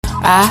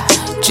I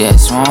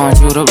just want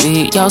you to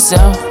be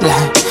yourself.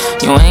 Like,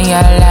 you ain't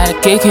got a lot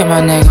of kick it, my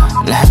nigga.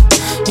 Like,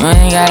 you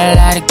ain't got a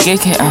lot of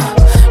kick it,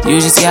 You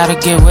just gotta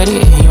get with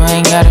it. You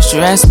ain't gotta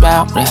stress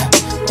about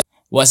that.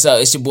 What's up?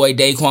 It's your boy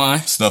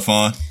Daquan. Stuff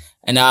on.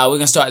 And we're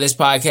gonna start this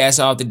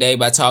podcast off today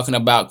by talking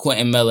about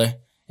Quentin Miller.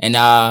 And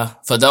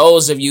for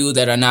those of you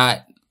that are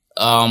not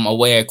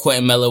aware,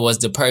 Quentin Miller was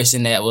the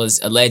person that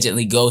was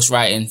allegedly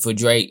ghostwriting for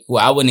Drake.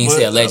 Well, I wouldn't even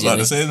say allegedly. I was about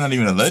to say it's not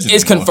even allegedly.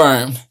 It's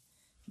confirmed.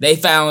 They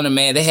found a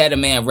man. They had a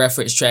man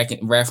reference tracks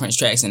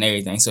and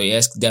everything. So yeah,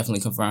 it's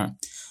definitely confirmed.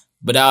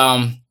 But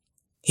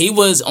he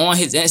was on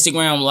his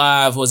Instagram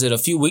live. Was it a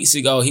few weeks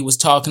ago? He was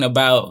talking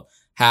about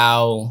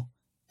how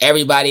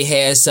everybody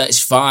has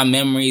such fond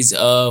memories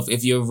of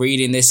if you're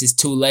reading this, it's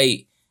too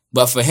late.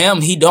 But for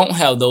him, he don't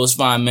have those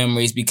fond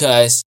memories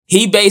because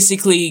he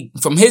basically,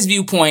 from his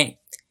viewpoint,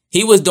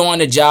 he was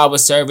doing a job of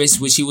service,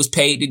 which he was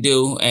paid to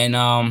do and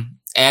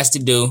asked to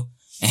do.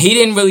 And he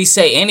didn't really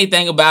say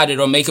anything about it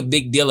or make a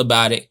big deal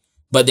about it.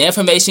 But the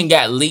information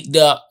got leaked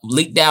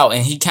out,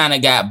 and he kind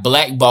of got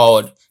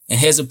blackballed, in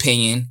his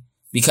opinion,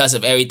 because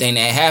of everything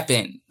that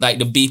happened, like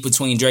the beef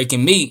between Drake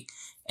and Meek.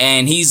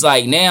 And he's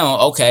like, now,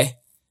 okay,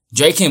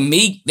 Drake and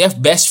Meek, they're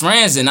best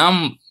friends, and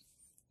I'm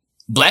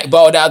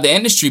blackballed out of the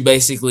industry,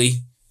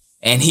 basically.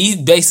 And he's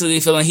basically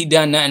feeling he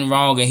done nothing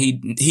wrong, and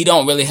he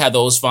don't really have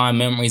those fond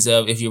memories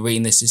of if you're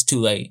reading this, it's too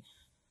late.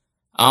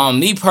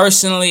 Me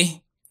personally,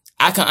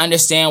 I can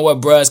understand where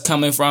bruh's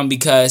coming from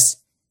because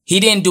he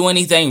didn't do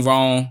anything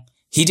wrong.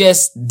 He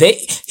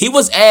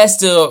was asked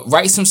to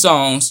write some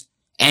songs,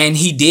 and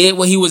he did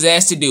what he was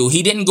asked to do.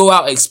 He didn't go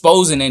out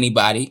exposing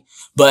anybody,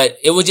 but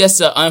it was just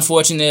an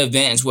unfortunate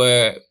event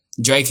where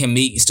Drake and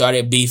Meek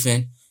started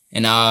beefing,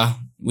 and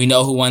we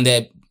know who won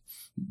that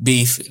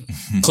beef.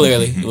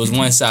 Clearly, it was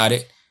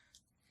one-sided,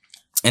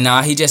 and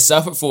he just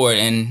suffered for it.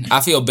 And I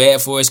feel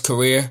bad for his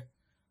career,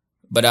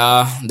 but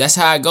that's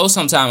how it goes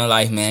sometime in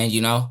life, man.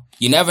 You know,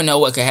 you never know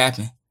what could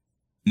happen.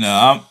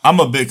 No, I'm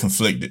a bit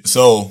conflicted.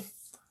 So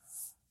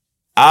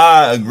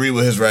I agree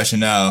with his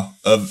rationale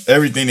of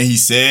everything that he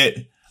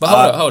said.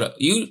 But hold up.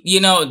 You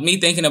know, me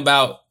thinking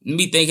about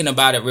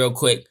it real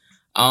quick.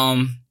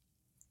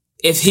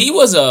 If he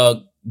was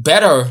a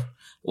better,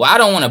 well, I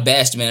don't want to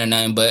bash the man or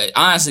nothing, but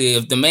honestly,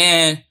 if the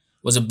man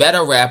was a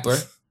better rapper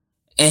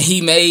and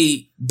he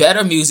made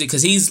better music,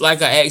 because he's like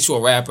an actual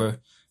rapper,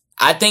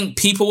 I think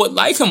people would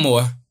like him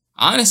more,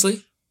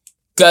 honestly.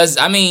 Because,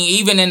 I mean,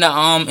 even in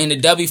the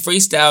W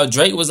freestyle,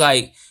 Drake was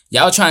like,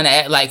 y'all trying to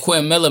act like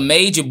Quentin Miller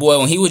made your boy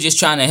when he was just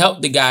trying to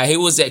help the guy. He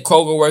was at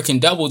Kroger working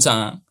double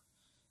time.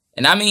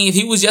 And I mean, if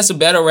he was just a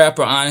better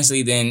rapper,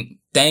 honestly, then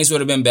things would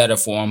have been better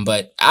for him.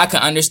 But I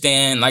can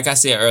understand, like I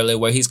said earlier,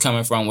 where he's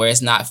coming from, where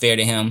it's not fair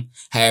to him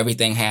how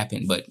everything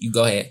happened. But you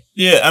go ahead.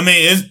 Yeah, I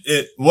mean,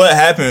 what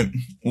happened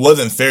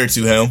wasn't fair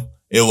to him.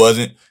 It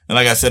wasn't. And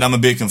like I said, I'm a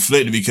bit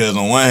conflicted because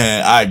on one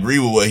hand, I agree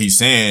with what he's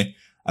saying.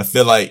 I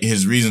feel like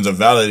his reasons are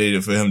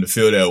validated for him to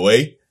feel that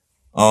way.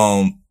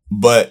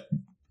 But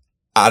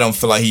I don't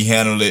feel like he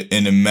handled it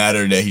in the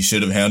manner that he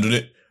should have handled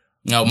it.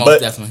 No, most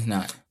definitely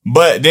not.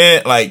 But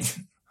then, like,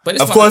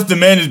 of course, the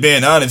man is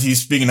being honest.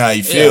 He's speaking how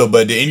he feel. Yeah.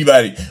 But did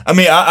anybody? I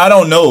mean, I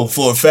don't know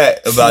for a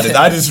fact about it.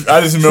 I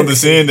just remember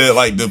seeing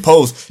the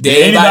post.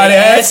 Did anybody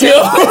ask him?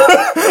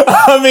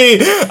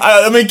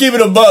 I mean, keep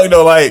it a buck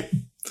though. Like,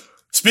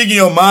 speaking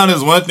your mind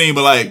is one thing,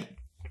 but like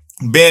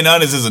being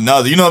honest is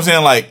another. You know what I'm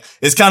saying? Like,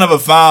 it's kind of a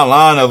fine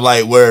line of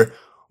like where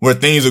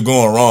things are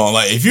going wrong.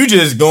 Like, if you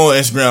just go on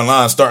Instagram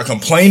Live and start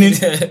complaining,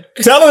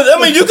 tell us. I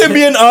mean, you can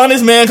be an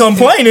honest man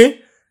complaining.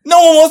 No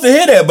one wants to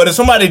hear that. But if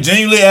somebody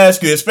genuinely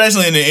asks you,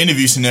 especially in the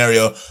interview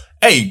scenario,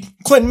 hey,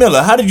 Quentin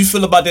Miller, how did you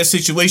feel about that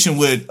situation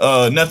with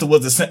Nothing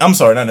Was the Same? I'm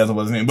sorry, not Nothing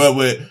Was the Same, but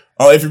with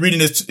if you're reading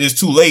this, it's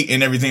too late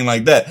and everything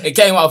like that. It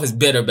came off as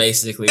bitter,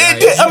 basically.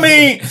 Right? I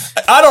mean,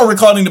 I don't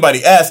recall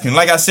anybody asking.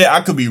 Like I said,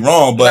 I could be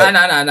wrong, but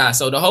nah.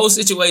 So the whole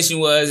situation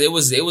was it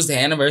was the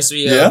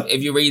anniversary of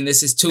If You're Reading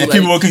This, It's Too Late.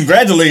 People were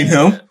congratulating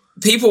him.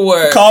 People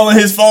were calling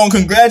his phone,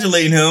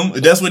 congratulating him.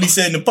 That's what he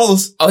said in the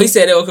post. Oh, he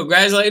said they were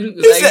congratulating him?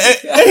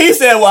 He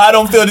said, well, I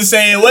don't feel the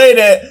same way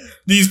that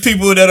these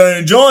people that are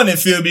enjoying it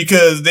feel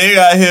because they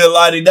got here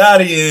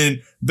lottie-dottie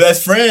and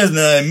best friends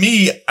now. And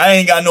me, I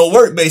ain't got no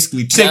work,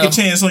 basically. Take a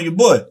chance on your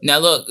boy. Now,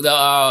 look,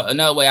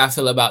 another way I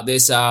feel about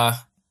this.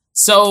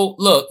 So,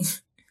 look,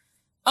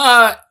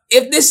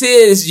 if this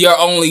is your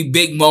only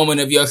big moment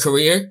of your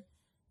career,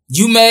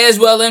 you may as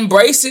well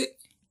embrace it.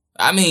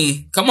 I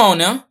mean, come on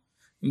now.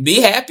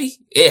 Be happy.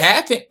 It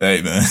happened.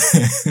 Hey, man.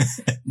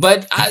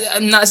 But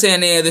I'm not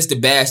saying any of this to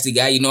bash the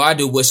guy. You know, I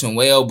do wish him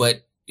well,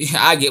 but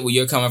I get where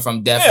you're coming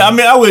from, definitely. Yeah, I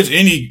mean, I wish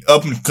any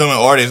up-and-coming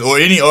artist or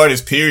any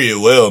artist, period,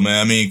 well,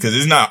 man. I mean, because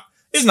it's not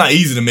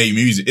easy to make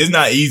music. It's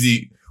not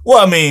easy.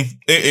 Well, I mean,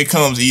 it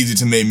comes easy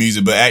to make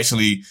music, but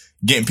actually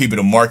getting people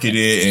to market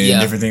it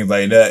and different things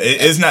like that.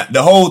 It's not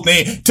the whole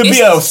thing. To be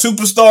a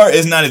superstar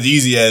is not as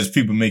easy as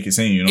people make it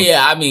seem, you know?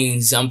 Yeah, I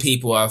mean, some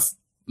people are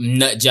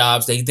nut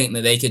jobs. They think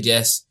that they could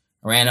just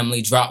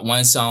randomly drop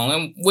one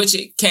song, which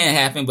it can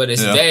happen, but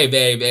it's very,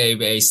 very, very,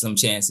 very slim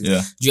chances.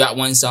 Yeah. Drop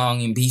one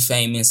song and be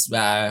famous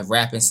by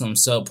rapping some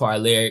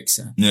subpar lyrics.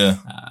 Yeah.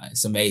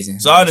 It's amazing.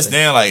 So I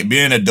understand, like,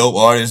 being a dope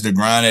artist, the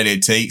grind that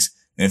it takes,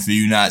 and for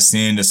you not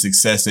seeing the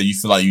success that you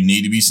feel like you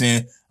need to be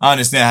seeing. I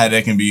understand how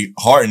that can be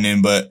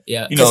heartening, but,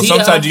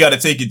 sometimes you got to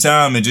take your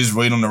time and just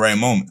wait on the right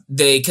moment.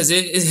 Because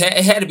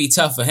it had to be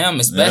tough for him,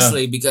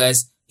 especially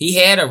because he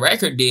had a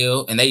record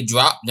deal and they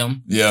dropped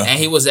him. Yeah. And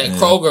he was at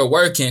Kroger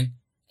working.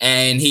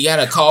 And he got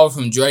a call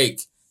from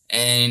Drake,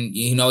 and,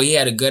 he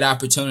had a good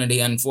opportunity.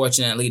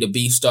 Unfortunately, the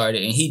beef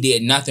started, and he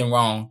did nothing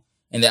wrong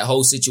in that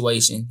whole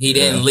situation. He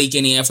didn't leak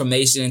any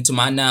information, to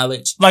my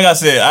knowledge. Like I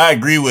said, I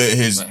agree that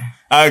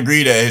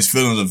his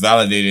feelings are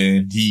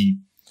validated, and he,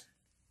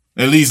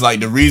 at least,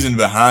 like, the reason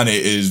behind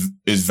it is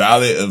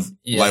valid of,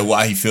 like,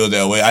 why he feels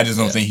that way. I just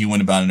don't think he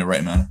went about it in the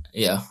right manner.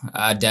 Yeah,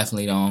 I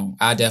definitely don't.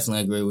 I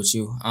definitely agree with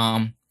you.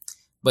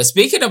 But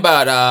speaking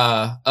about,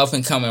 up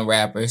and coming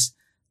rappers,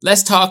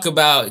 let's talk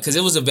about, because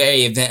it was a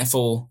very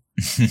eventful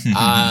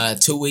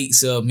 2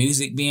 weeks of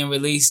music being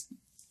released.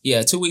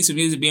 Yeah, 2 weeks of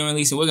music being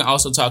released. And we're going to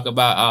also talk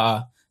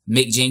about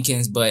Mick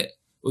Jenkins, but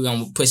we're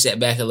going to push that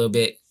back a little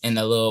bit in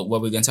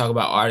what we're going to talk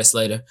about artists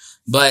later.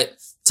 But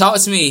talk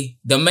to me,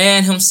 the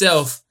man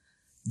himself,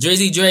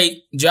 Drizzy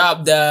Drake,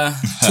 dropped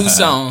 2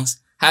 songs.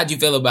 How'd you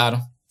feel about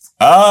him?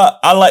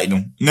 I liked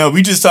them. No,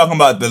 we just talking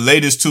about the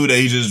latest 2 that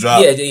he just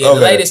dropped. Yeah, the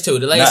latest 2.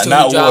 The latest 2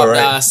 he dropped War,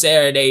 right?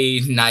 Saturday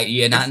night.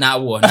 Yeah,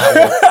 not War.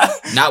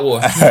 Not War.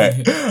 All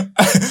right.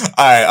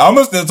 I'm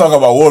gonna still talk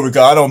about War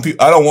because I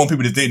don't want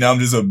people to think that I'm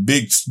just a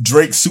big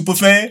Drake super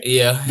fan.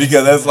 Yeah.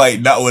 Because that's like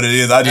not what it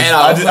is.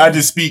 I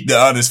just speak the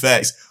honest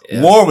facts.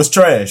 Yeah. War was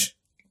trash.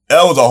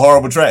 That was a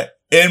horrible track,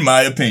 in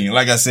my opinion.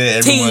 Like I said,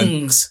 everyone.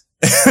 Tings.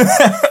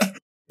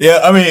 Yeah,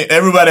 I mean,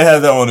 everybody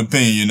has their own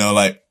opinion,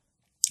 like.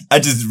 I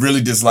just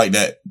really dislike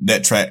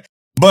that track.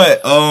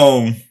 But,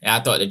 I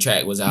thought the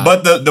track was out.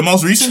 But the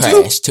most recent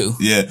trash too.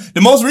 Yeah.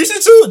 The most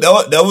recent too,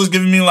 that was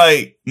giving me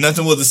like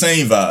Nothing Was the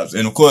Same vibes.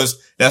 And of course,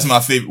 that's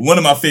one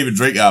of my favorite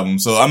Drake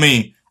albums. So, I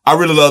mean, I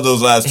really love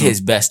those last 2.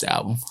 His best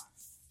album.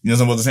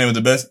 Nothing Was the Same was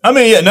the best? I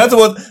mean, yeah,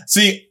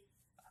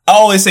 I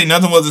always say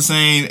Nothing Was the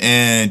Same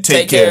and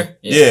Take Care.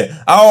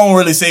 Yeah. I don't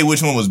really say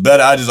which one was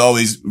better. I just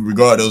always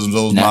regard those as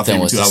my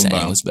favorite 2 albums.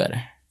 Nothing Was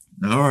better.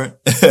 All right.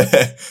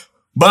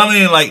 But I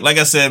mean, like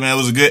I said, man, it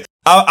was a good.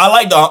 I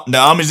like the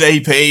homage that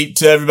he paid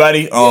to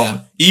everybody.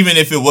 Even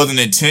if it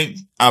wasn't intent,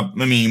 I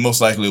mean, most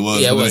likely it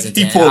was. Yeah, it was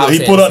intent.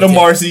 He pulled out the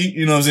Marcy,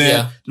 you know what I'm saying?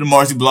 Yeah. The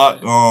Marcy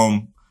block.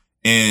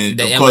 And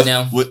the of course,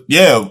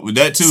 Eminem. With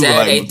that too.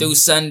 Saturday through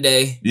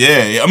Sunday.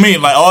 Yeah. I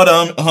mean, like all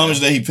the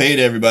homage that he paid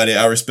to everybody,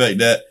 I respect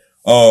that.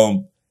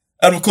 And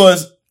of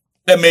course,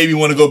 that made me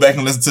want to go back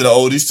and listen to the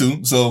oldies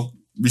too. So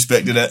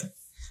respect to that.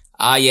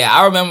 Yeah,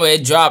 I remember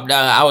it dropped.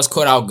 I was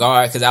caught off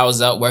guard because I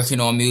was up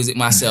working on music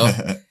myself.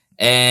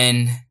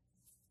 And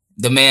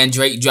the man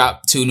Drake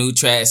dropped 2 new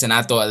tracks and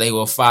I thought they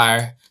were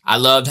fire. I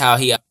loved how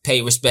he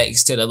paid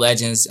respects to the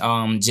legends,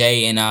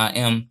 J and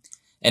M.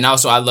 And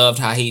also I loved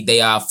how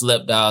they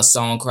flipped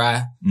Song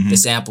Cry, the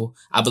sample.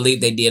 I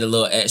believe they did a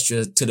little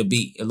extra to the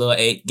beat,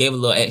 gave a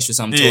little extra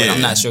something to it.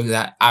 I'm not sure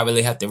because I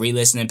really have to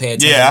re-listen and pay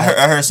attention. Yeah,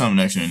 I heard something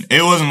extra.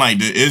 It wasn't like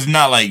it's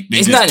not like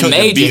they just took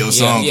the beat of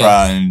Song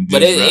Cry and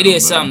but it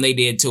is something they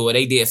did to it.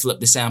 They did flip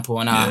the sample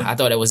and I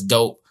thought it was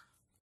dope.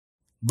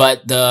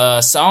 But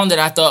the song that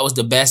I thought was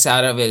the best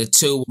out of it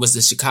too was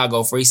the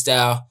Chicago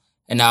Freestyle.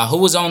 And who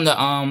was on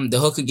the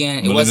hook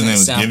again? It wasn't a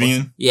sample.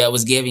 Giveon? Yeah, it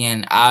was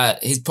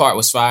Giveon. His part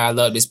was fire. I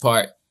loved his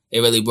part. It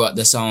really brought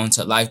the song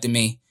to life to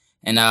me.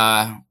 And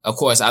of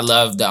course, I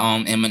loved the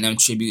Eminem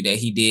tribute that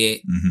he did.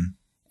 Mm-hmm.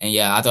 And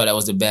yeah, I thought that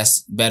was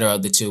the better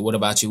of the 2. What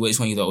about you? Which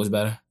one you thought was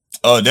better?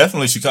 Oh,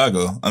 definitely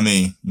Chicago. I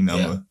mean,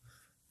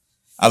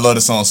 I love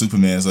the song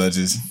Superman, so I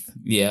just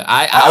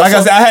I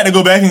said, I had to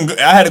go back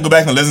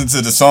and listen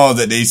to the songs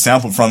that they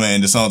sampled from it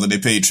and the songs that they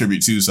paid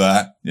tribute to.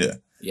 So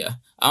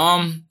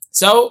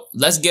So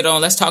let's get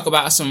on. Let's talk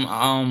about some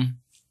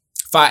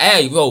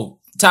fire.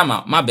 Time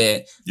out. My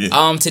bad.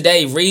 Yeah.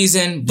 Today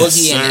Reason,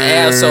 Boogie, and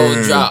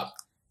Ab-Soul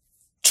dropped.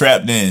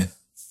 Trapped In.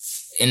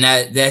 And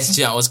that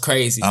jump was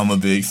crazy. I'm a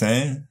big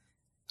fan.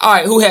 All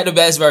right, who had the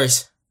best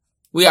verse?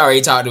 We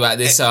already talked about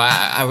this, so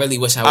I really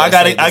wish I would.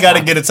 I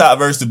gotta get a top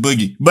verse to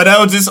Boogie, but that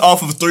was just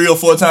off of 3 or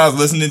 4 times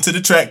listening to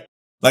the track.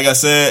 Like I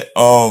said,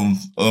 on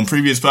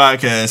previous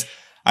podcasts,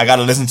 I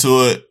gotta listen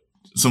to it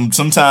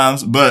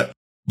sometimes, but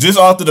just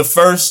after the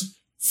first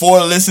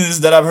 4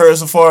 listens that I've heard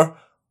so far,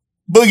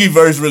 Boogie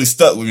verse really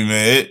stuck with me,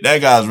 man. That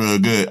guy's real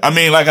good. I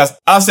mean, like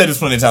I've said this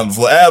plenty of times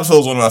before,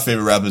 Ab-Soul's one of my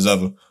favorite rappers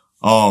ever.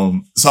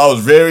 So I was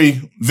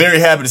very, very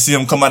happy to see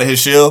him come out of his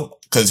shell,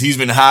 cause he's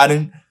been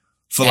hiding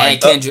for and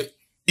Kendrick.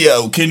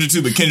 Kendrick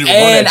too, but Kendrick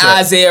and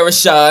Isaiah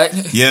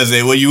Rashad. Yeah,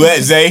 Zay, where you at,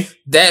 Zay?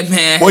 That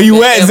man. Where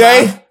you at,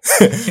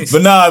 Zay?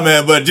 But nah,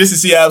 man, but just to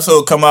see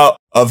Ab-Soul come out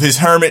of his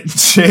hermit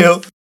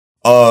shell,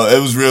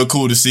 it was real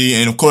cool to see.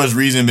 And of course,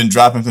 Reason been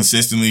dropping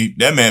consistently.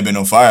 That man been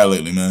on fire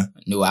lately, man.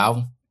 New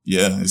album?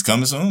 Yeah, it's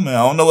coming soon, man.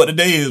 I don't know what the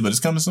day is, but it's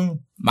coming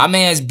soon. My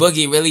man's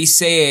Boogie really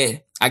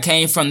said, I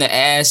came from the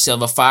ash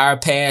of a fire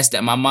past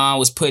that my mom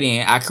was put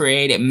in. I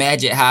created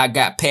magic how I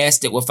got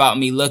past it without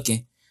me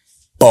looking.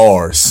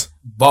 Bars.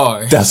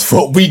 That's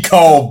what we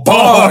call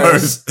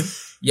bars.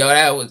 Yo,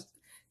 that was...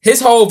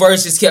 His whole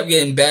verse just kept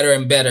getting better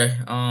and better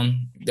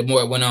the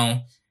more it went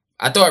on.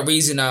 I thought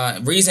Reason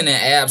and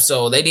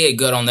Ab-Soul, they did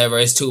good on that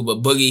verse too,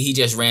 but Boogie, he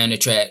just ran the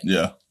track.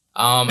 Yeah.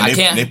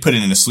 They put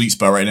it in a sweet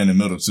spot right in the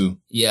middle too.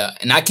 Yeah,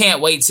 and I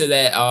can't wait till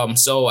that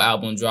Soul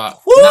album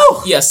drop.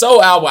 Woo! Soul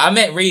album. I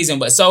meant Reason,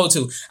 but Soul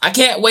too. I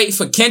can't wait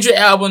for Kendrick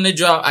album to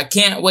drop. I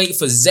can't wait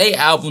for Zay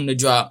album to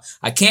drop.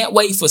 I can't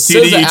wait for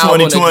SZA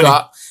album to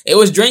drop. It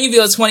was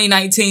Dreamville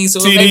 2019,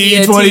 so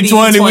TDE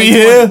 2020, we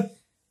here.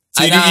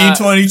 TDE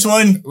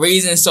 2020.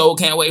 Reason, Soul,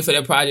 can't wait for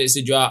their projects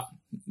to drop.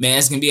 Man,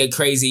 it's gonna be a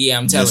crazy year,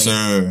 I'm telling you.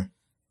 Yes, sir.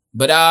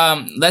 But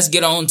let's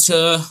get on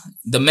to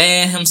the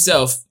man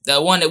himself,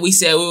 the one that we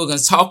said we were going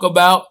to talk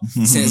about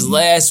since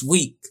last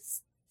week.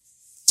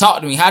 Talk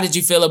to me. How did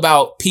you feel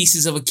about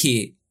Pieces of a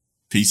Kid?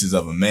 Pieces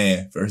of a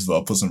Man. First of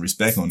all, put some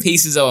respect on it.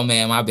 Pieces of a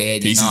Man. My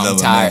bad. I'm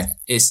tired.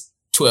 It's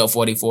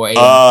 12:44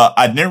 a.m.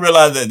 I didn't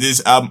realize that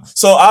this album.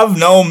 So I've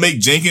known Mick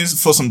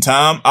Jenkins for some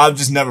time. I've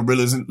just never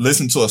really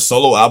listened to a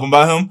solo album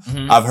by him.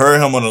 Mm-hmm. I've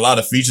heard him on a lot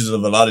of features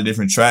of a lot of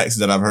different tracks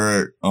that I've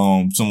heard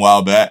some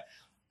while back.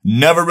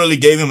 Never really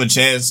gave him a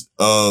chance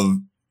of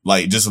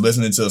like just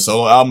listening to a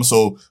solo album.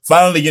 So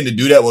finally getting to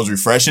do that was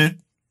refreshing.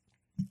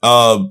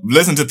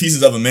 Listen to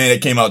Pieces of a Man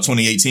that came out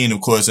 2018, of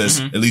course, that's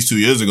at least 2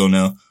 years ago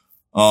now.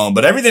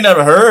 But everything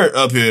I've heard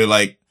up here,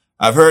 like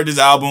I've heard this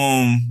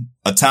album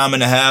a time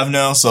and a half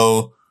now.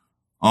 So,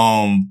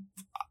 I'm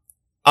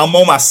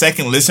on my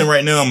second listen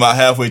right now. I'm about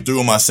halfway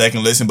through my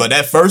second listen, but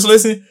that first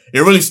listen, it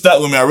really stuck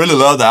with me. I really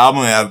loved the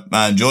album and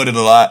I enjoyed it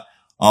a lot.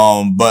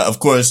 But of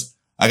course,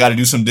 I got to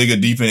do some digger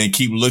deeper and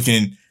keep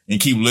looking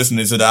and keep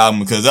listening to the album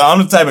because I'm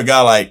the type of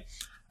guy like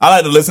I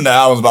like to listen to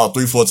albums about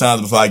 3-4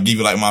 times before I give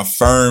you like my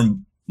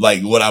firm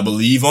like what I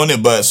believe on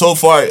it. But so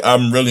far,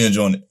 I'm really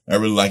enjoying it. I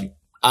really like it.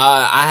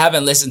 I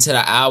haven't listened to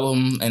the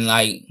album in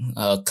like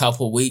a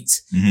couple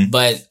weeks,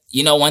 but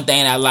you know one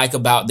thing I like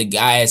about the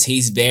guy is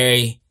he's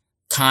very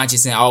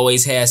conscious and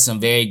always has some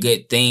very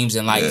good themes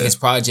in like his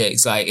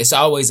projects. Like it's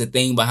always a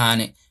theme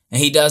behind it. And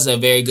he does a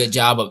very good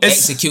job of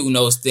executing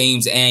those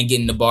themes and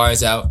getting the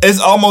bars out. It's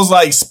almost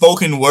like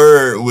spoken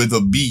word with a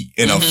beat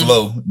and a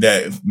flow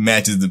that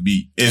matches the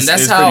beat. It's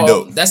pretty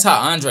dope. That's how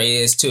Andre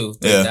is too.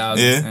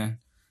 Yeah.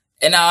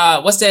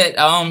 And what's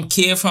that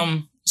kid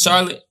from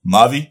Charlotte?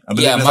 Mavi? I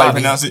believe that's how you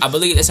pronounce it. I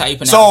believe that's how you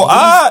pronounce it. So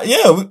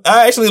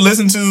I actually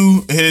listened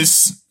to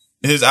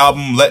his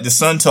album Let the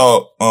Sun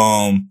Talk.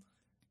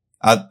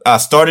 I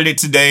started it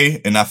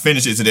today and I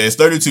finished it today. It's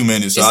 32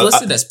 minutes. So it's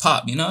listed as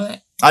pop, you know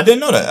that? I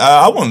didn't know that.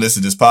 I wouldn't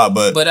listen to this pop,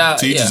 but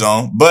to each his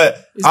own.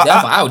 But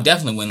I would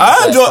definitely win.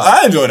 I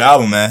enjoy the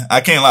album, man.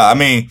 I can't lie. I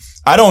mean,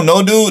 I don't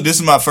know, dude. This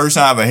is my first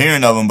time ever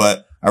hearing of him,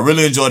 but I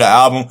really enjoy the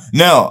album.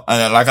 Now,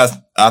 like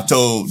I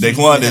told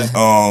Daquan this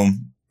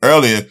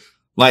earlier,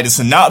 like the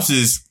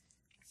synopsis,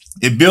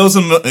 it builds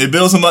him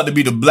up to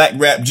be the black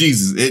rap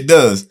Jesus. It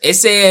does. It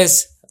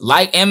says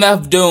like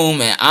MF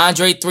Doom and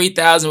Andre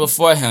 3000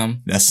 before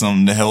him. That's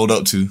something to hold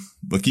up to.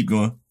 But keep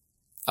going.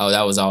 Oh,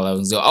 that was all I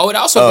was doing. Oh, it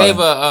also gave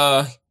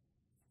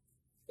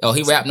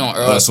he rapped on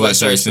Earl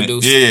Sweatshirt's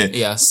produced.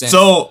 Yeah.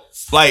 So,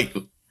 like,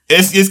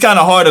 it's kind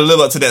of hard to live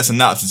up to that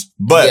synopsis.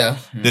 But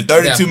the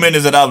 32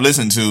 minutes that I've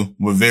listened to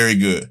were very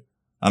good.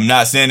 I'm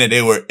not saying that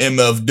they were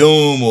MF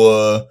Doom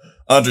or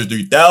Andre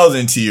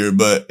 3000 tier,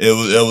 but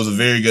it was a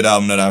very good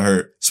album that I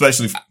heard.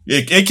 Especially,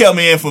 it kept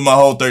me in for my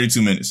whole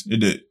 32 minutes. It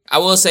did. I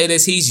will say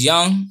this, he's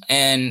young,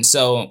 and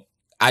so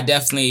I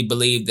definitely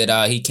believe that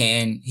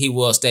he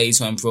will stay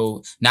to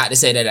improve. Not to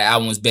say that the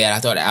album was bad. I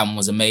thought the album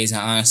was amazing,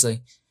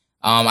 honestly.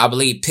 I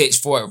believe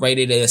Pitchfork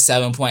rated it a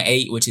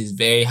 7.8, which is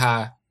very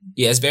high.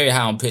 Yeah, it's very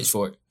high on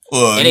Pitchfork.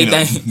 Well,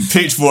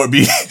 Pitchfork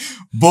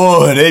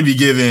they be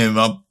giving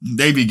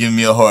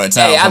me a hard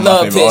time. Hey, I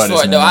love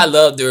Pitchfork though. I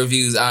love the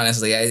reviews,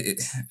 honestly.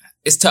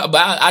 It's tough,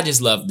 but I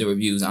just love the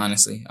reviews,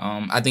 honestly.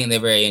 I think they're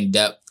very in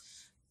depth.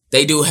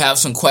 They do have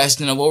some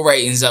questionable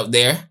ratings up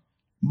there.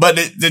 But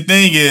the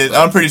thing is,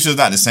 I'm pretty sure it's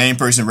not the same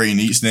person rating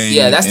each thing.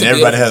 Yeah, that's the and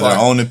everybody has their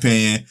own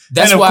opinion.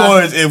 And of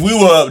course, if we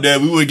were up there,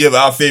 we would give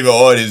our favorite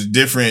artists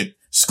different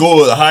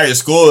scores, higher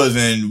scores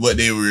than what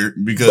they were,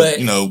 because,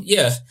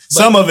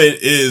 some of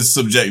it is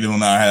subjective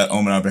on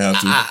our behalf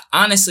too. I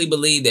honestly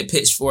believe that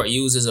Pitchfork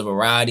uses a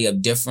variety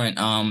of different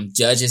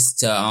judges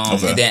to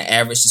and then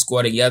average the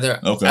score together.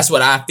 Okay. That's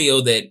what I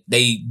feel that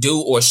they do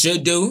or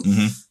should do.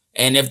 Mm-hmm.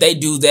 And if they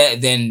do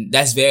that, then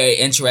that's very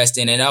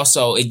interesting. And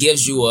also, it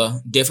gives you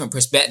a different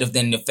perspective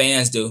than the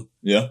fans do.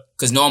 Yeah.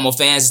 Because normal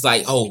fans is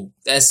like, oh,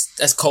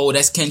 that's Cole,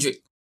 that's Kendrick.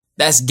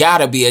 That's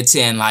gotta be a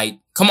 10. Like,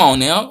 come on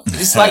now.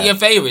 It's like your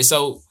favorite.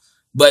 So,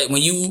 but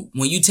when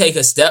you take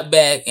a step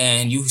back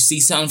and you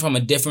see something from a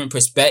different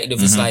perspective,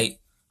 it's like,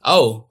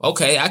 oh,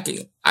 okay, I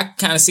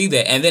kind of see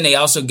that. And then they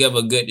also give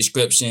a good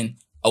description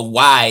of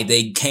why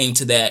they came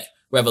to that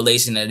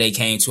revelation that they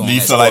came to. Do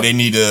you feel like they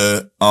need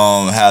to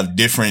have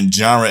different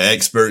genre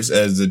experts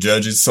as the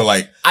judges? So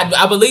like,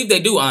 I believe they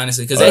do,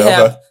 honestly, because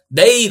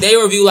they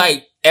review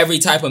like every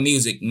type of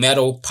music,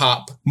 metal,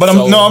 pop. But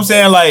I'm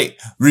saying like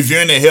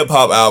reviewing a hip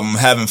hop album,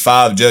 having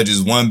 5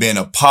 judges, one being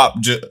a pop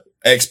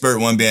expert,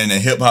 one being a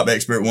hip hop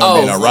expert, one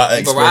being a rock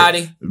expert.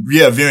 Variety.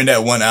 Yeah, viewing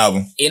that one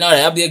album. You know,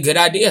 that'd be a good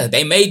idea.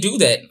 They may do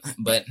that,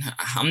 but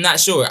I'm not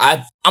sure.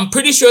 I'm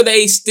pretty sure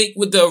they stick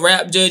with the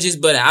rap judges,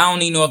 but I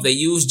don't even know if they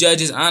use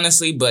judges,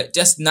 honestly, but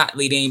just not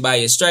lead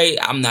anybody astray.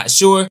 I'm not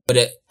sure, but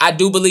I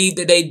do believe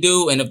that they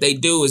do. And if they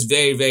do, it's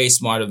very, very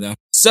smart of them.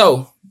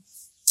 So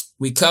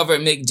we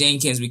covered Mick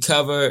Jenkins. We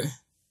covered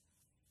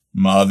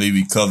Marvy.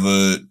 We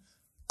covered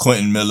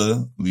Quentin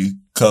Miller. We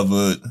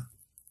covered,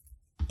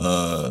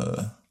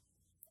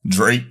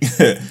 Drake.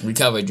 We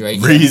covered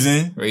Drake.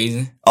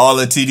 Reason. All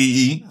of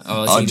TDE.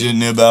 All just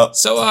knew about.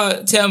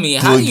 So, tell me,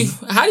 how do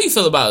you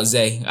feel about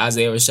Isaiah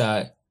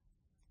Rashad?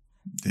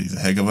 He's a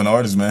heck of an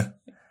artist, man.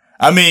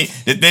 I mean,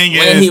 the thing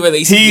when is, he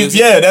releases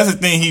that's the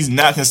thing. He's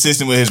not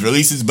consistent with his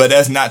releases, but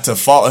that's not to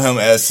fault him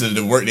as to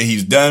the work that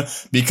he's done,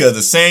 because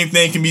the same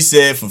thing can be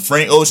said for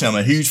Frank Ocean. I'm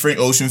a huge Frank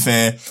Ocean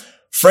fan.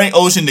 Frank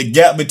Ocean, the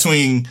gap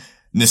between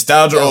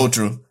Nostalgia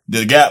Ultra,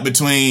 the gap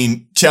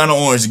between Channel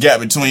Orange, the gap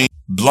between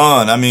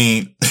Blonde. I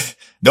mean,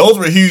 those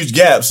were huge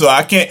gaps. So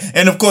I can't,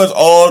 and of course,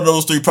 all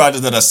those 3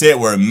 projects that I said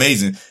were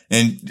amazing.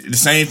 And the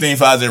same thing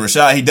for Isaiah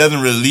Rashad. He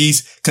doesn't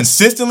release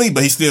consistently,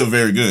 but he's still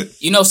very good.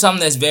 You know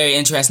something that's very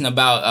interesting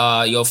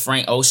about your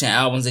Frank Ocean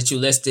albums that you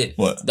listed?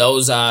 What?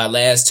 Those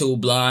last 2,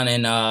 Blonde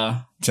and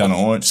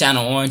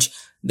Channel Orange.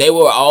 They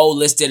were all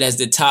listed as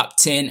the top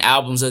 10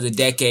 albums of the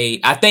decade.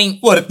 I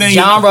think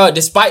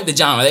despite the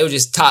genre, they were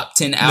just top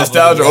 10 albums.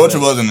 Nostalgia Ultra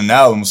wasn't an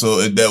album, so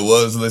if that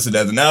was listed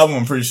as an album,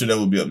 I'm pretty sure that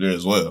would be up there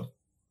as well.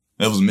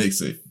 That was a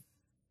mixtape.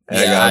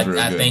 I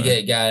think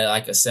it got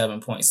like a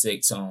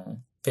 7.6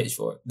 on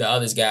Pitchfork. The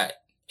others got.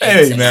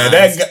 Hey man,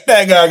 that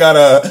guy got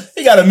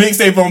a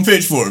mixtape on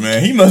Pitchfork,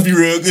 man. He must be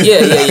real good.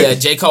 Yeah.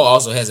 J. Cole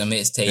also has a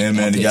mixtape. Yeah,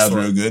 man, the guy's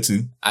real good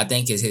too. I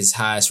think it's his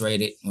highest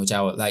rated, which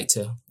I would like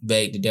to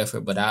beg to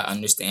differ, but I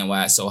understand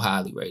why it's so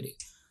highly rated.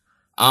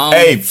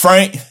 Hey,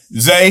 Frank,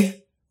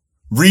 Zay,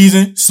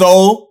 Reason,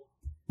 Soul,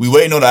 we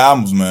waiting on the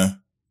albums, man.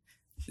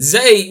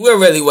 Zay, we're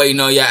really waiting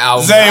on your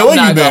album. Zay, where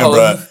you been,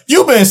 bro?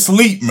 You been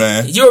asleep,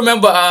 man. You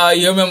remember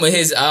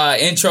his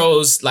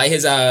intros, like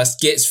his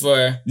skits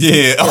for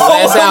his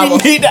last album.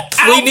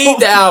 We need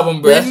the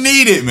album, bro. We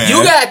need it, man.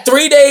 You got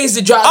 3 days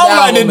to drop the album,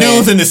 I'm like the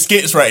dudes in the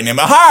skits right now,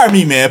 man. Hire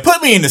me, man.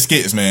 Put me in the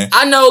skits, man.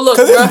 I know, look,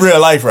 because it's real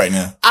life right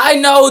now. I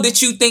know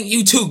that you think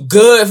you too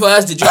good for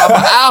us to drop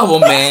an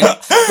album, man.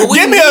 But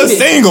give me a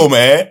single,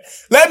 man.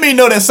 Let me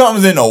know that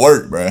something's in the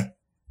work, bro.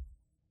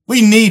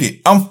 We need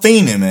it. I'm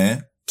fiending,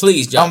 man.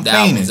 Please drop the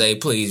album, Zay.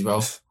 Please,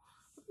 bro.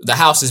 The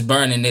House is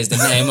Burning is the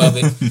name of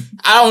it.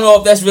 I don't know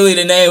if that's really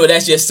the name, or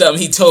that's just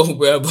something he told,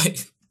 bro.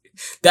 But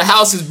The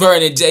House is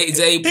Burning.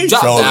 Zay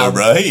dropped the album,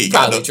 bro. He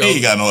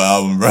ain't got no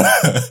album, bro.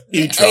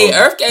 Hey,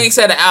 Earth Gang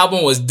said the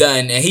album was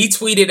done, and he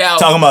tweeted out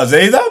talking about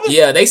Zay's album.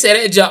 Yeah, they said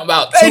that jump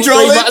about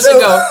 2-3 months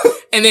ago.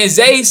 And then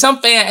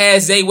some fan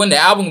asked Zay when the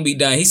album would be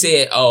done. He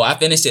said, "Oh, I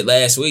finished it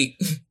last week."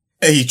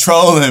 Hey, he's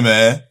trolling,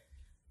 man.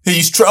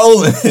 He's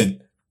trolling.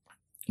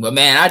 But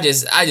man, I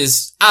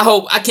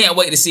can't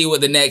wait to see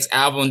what the next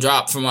album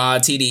drop from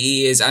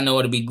TDE is. I know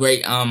it'll be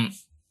great.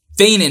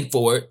 Fiending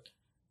for it.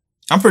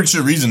 I'm pretty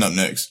sure Reason up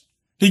next.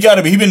 He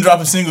been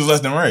dropping singles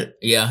left and right.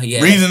 Yeah.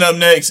 Reason up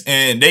next,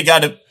 and they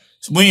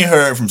we ain't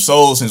heard from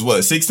Soul since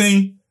what,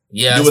 16?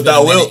 Yeah. Do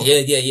Without Will?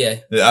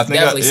 Yeah. I think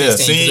definitely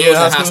 16. Senior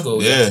high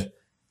school. Yeah.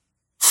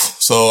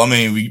 So, I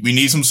mean, we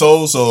need some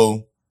Soul,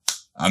 so,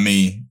 I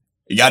mean,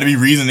 it gotta be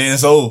Reason and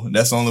Soul.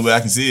 That's the only way I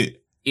can see it.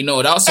 You know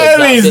what also dropped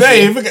this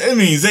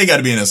year? Zay got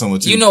to be in there somewhere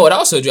too. You know what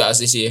also drops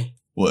this year?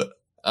 What?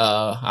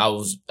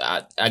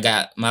 I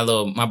got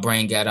my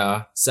brain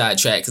got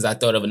sidetracked because I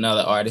thought of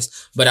another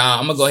artist. But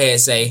I'm gonna go ahead and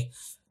say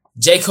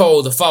J.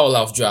 Cole, The Fall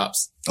Off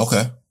drops.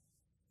 Okay.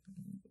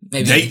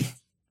 Maybe date?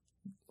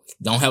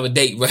 Don't have a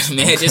date, bro.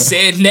 Man, just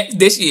said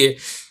this year.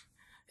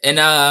 And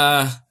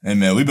hey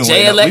man, we've been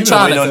waiting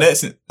on that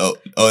since. Oh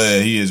yeah,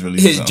 he is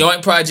releasing his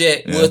joint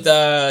project with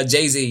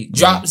Jay-Z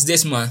drops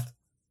this month.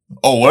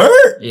 Oh,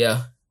 word?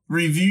 Yeah.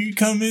 Review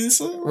coming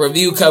soon.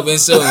 Real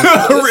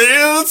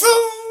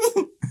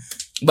soon.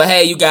 But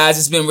hey, you guys,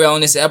 it's been real on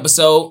this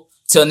episode.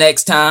 Till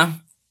next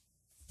time,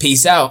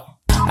 peace out.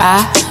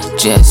 I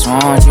just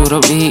want you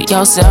to be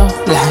yourself.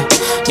 Like,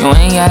 you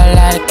ain't got a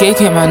lot of kick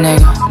it, my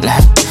nigga.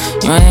 Like,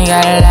 you ain't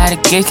got a lot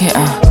of kick it.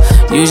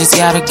 You just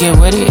gotta get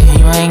with it.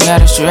 You ain't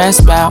gotta stress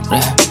about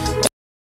that.